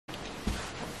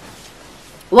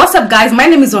What's up guys, my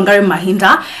name is Wangari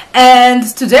Mahinda and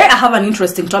today I have an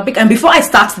interesting topic. And before I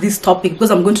start this topic, because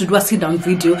I'm going to do a sit down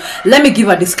video, let me give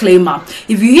a disclaimer.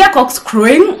 If you hear cocks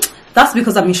crowing, that's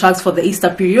because I'm in sharks for the Easter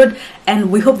period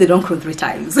and we hope they don't crow 3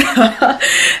 times.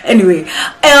 Anyway,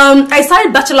 I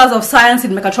studied Bachelor's of Science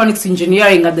in Mechatronics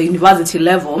Engineering at the university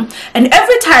level, and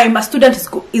every time a student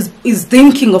is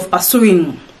thinking of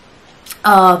pursuing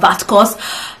that course,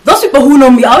 those people who know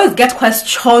me, I always get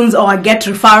questions or I get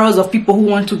referrals of people who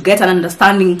want to get an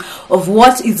understanding of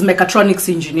what is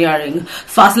mechatronics engineering.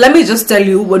 First, let me just tell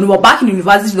you, when we were back in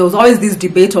university, there was always this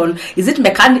debate on, is it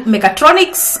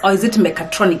mechatronics or is it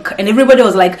mechatronic? And everybody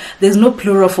was like, there's no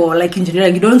plural for like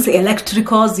engineering. You don't say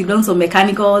electricals, you don't say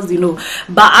mechanicals, you know.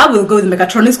 But I will go with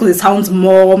mechatronics because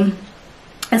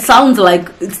it sounds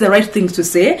like it's the right thing to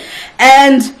say.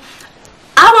 And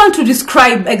I want to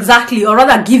describe exactly, or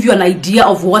rather give you an idea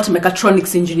of what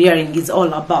mechatronics engineering is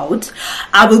all about.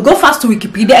 I will go first to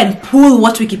Wikipedia and pull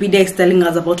what Wikipedia is telling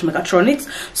us about mechatronics.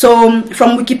 So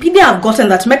from Wikipedia, I've gotten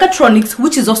that mechatronics,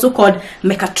 which is also called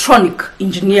mechatronic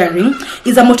engineering,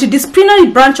 is a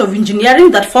multidisciplinary branch of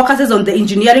engineering that focuses on the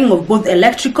engineering of both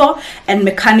electrical and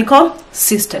mechanical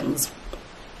systems.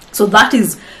 So that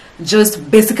is just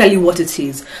basically what it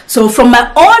is. So from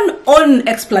my own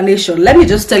explanation, let me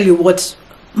just tell you what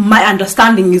my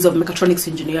understanding is of mechatronics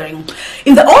engineering.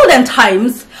 In the olden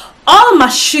times, all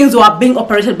machines were being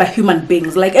operated by human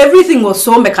beings. Like everything was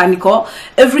so mechanical.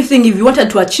 Everything, if you wanted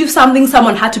to achieve something,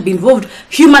 someone had to be involved.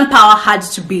 Human power had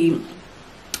to be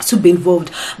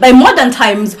involved. By modern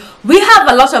times, we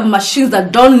have a lot of machines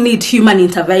that don't need human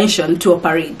intervention to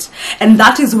operate, and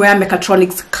that is where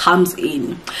mechatronics comes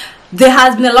in. There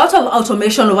has been a lot of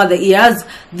automation over the years.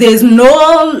 There's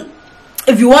no,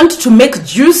 if you want to make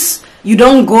juice, you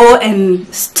don't go and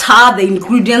stir the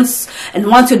ingredients, and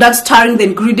once you're done stirring the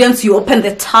ingredients, you open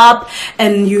the tap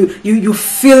and you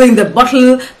fill in the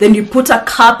bottle, then you put a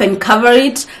cap and cover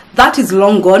it. That is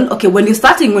long gone. Okay, when you're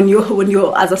starting, when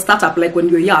you're as a startup, like when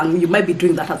you're young, you might be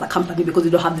doing that as a company because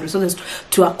you don't have the resources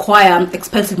to acquire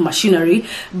expensive machinery.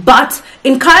 But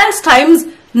in current times,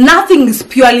 nothing is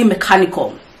purely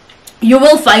mechanical. You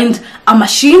will find a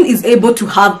machine is able to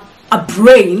have a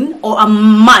brain or a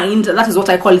mind, that is what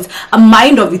I call it, a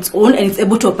mind of its own, and it's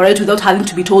able to operate without having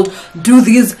to be told, do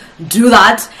this, do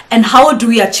that. And how do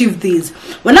we achieve these?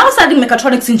 When I was studying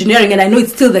mechatronics engineering, and I know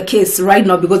it's still the case right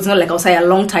now because it's not like I was saying a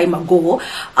long time ago,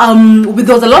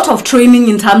 there was a lot of training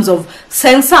in terms of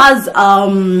sensors,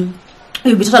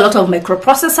 we taught a lot of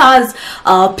microprocessors,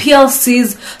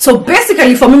 PLCs. So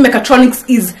basically for me, mechatronics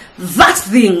is that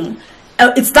thing.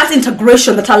 It's that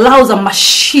integration that allows a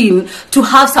machine to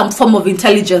have some form of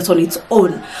intelligence on its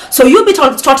own. So you'll be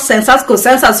taught sensors, because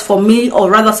sensors for me, or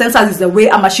rather sensors is the way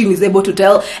a machine is able to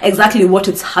tell exactly what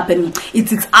is happening.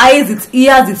 It's its eyes, its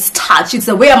ears, its touch. It's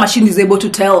the way a machine is able to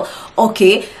tell,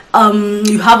 okay,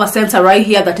 you have a sensor right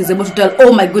here that is able to tell,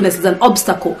 oh my goodness, there's an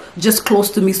obstacle just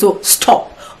close to me, so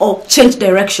stop or change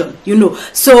direction, you know.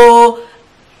 So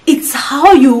it's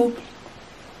how you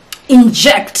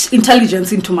inject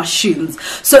intelligence into machines.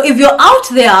 So if you're out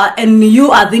there and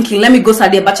you are thinking, let me go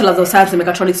study a Bachelor's of Science in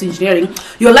Mechatronics Engineering,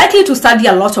 you're likely to study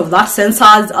a lot of that,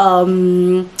 sensors,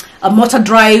 motor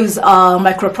drives,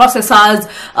 microprocessors,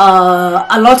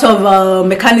 a lot of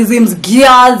mechanisms,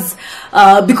 gears,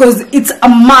 because it's a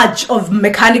merge of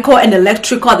mechanical and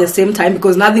electrical at the same time,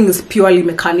 because nothing is purely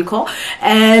mechanical.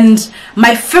 And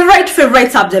my favorite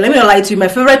subject, let me not lie to you, my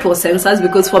favorite was sensors,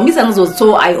 because for me sensors was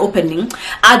so eye-opening.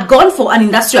 I'd gone for an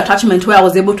industry attachment where I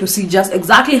was able to see just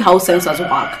exactly how sensors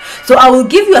work. So I will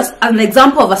give you an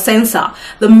example of a sensor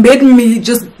that made me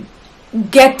just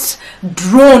get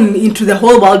drawn into the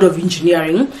whole world of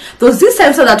engineering. There was this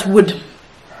sensor that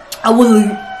I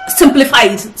will simplify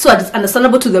it so that it's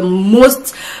understandable to the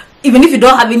most. Even if you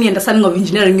don't have any understanding of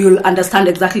engineering, you'll understand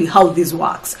exactly how this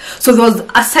works. So there was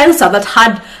a sensor that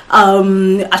had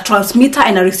a transmitter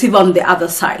and a receiver on the other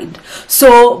side.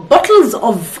 So bottles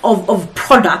of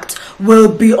product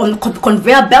will be on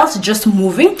conveyor belts just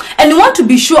moving, and you want to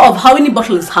be sure of how many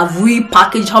bottles have we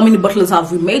packaged, how many bottles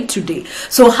have we made today.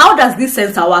 So how does this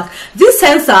sensor work? This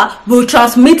sensor will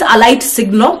transmit a light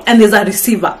signal, and there's a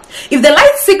receiver. If the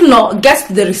light signal gets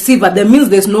to the receiver, that means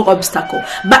there's no obstacle.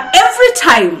 But every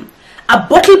time a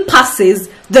bottle passes,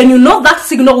 then you know that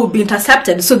signal will be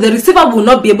intercepted, so the receiver will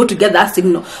not be able to get that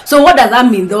signal. So what does that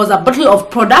mean? There was a bottle of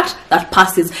product that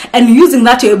passes, and using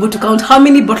that you're able to count how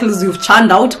many bottles you've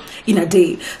churned out in a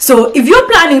day. So if you're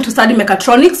planning to study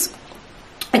mechatronics,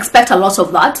 expect a lot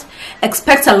of that.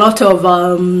 Expect a lot of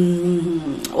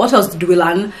what else did we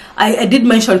learn? I did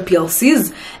mention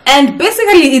PLCs, and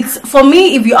basically it's, for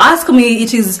me, if you ask me,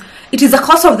 it is it is a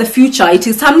course of the future. It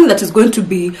is something that is going to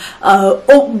be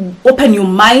open your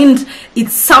mind.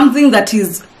 It's something that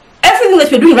is, everything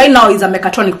that we're doing right now is a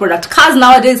mechatronic product. Cars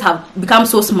nowadays have become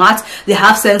so smart. They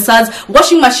have sensors.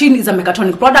 Washing machine is a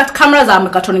mechatronic product. Cameras are a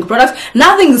mechatronic product.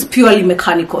 Nothing is purely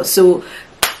mechanical. So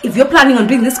if you're planning on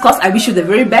doing this course, I wish you the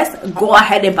very best. Go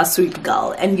ahead and pursue it,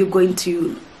 girl, and you're going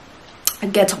to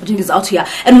get opportunities out here.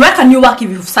 And where can you work if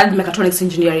you've studied mechatronics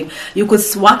engineering? You could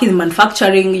work in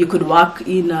manufacturing. You could work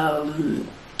in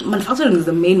manufacturing is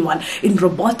the main one, in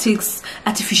robotics,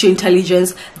 artificial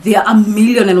intelligence. There are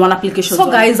 1,000,001 applications.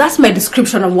 So guys, that's my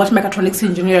description of what mechatronics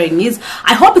engineering is.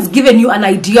 I hope it's given you an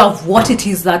idea of what it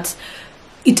is that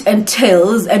it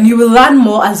entails, and you will learn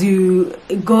more as you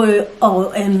go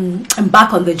and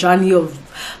embark on the journey of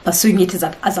pursuing it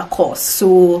as a course.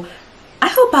 So I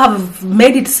hope I've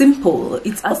made it simple.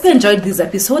 I hope you enjoyed this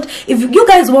episode. If you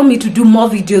guys want me to do more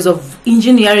videos of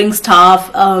engineering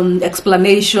stuff,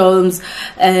 explanations,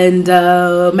 and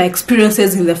my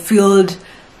experiences in the field,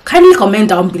 kindly comment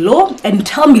down below and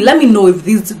tell me, let me know if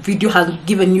this video has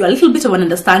given you a little bit of an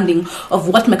understanding of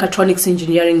what mechatronics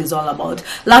engineering is all about.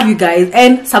 Love you guys,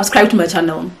 and subscribe to my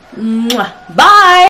channel. Mwah. Bye.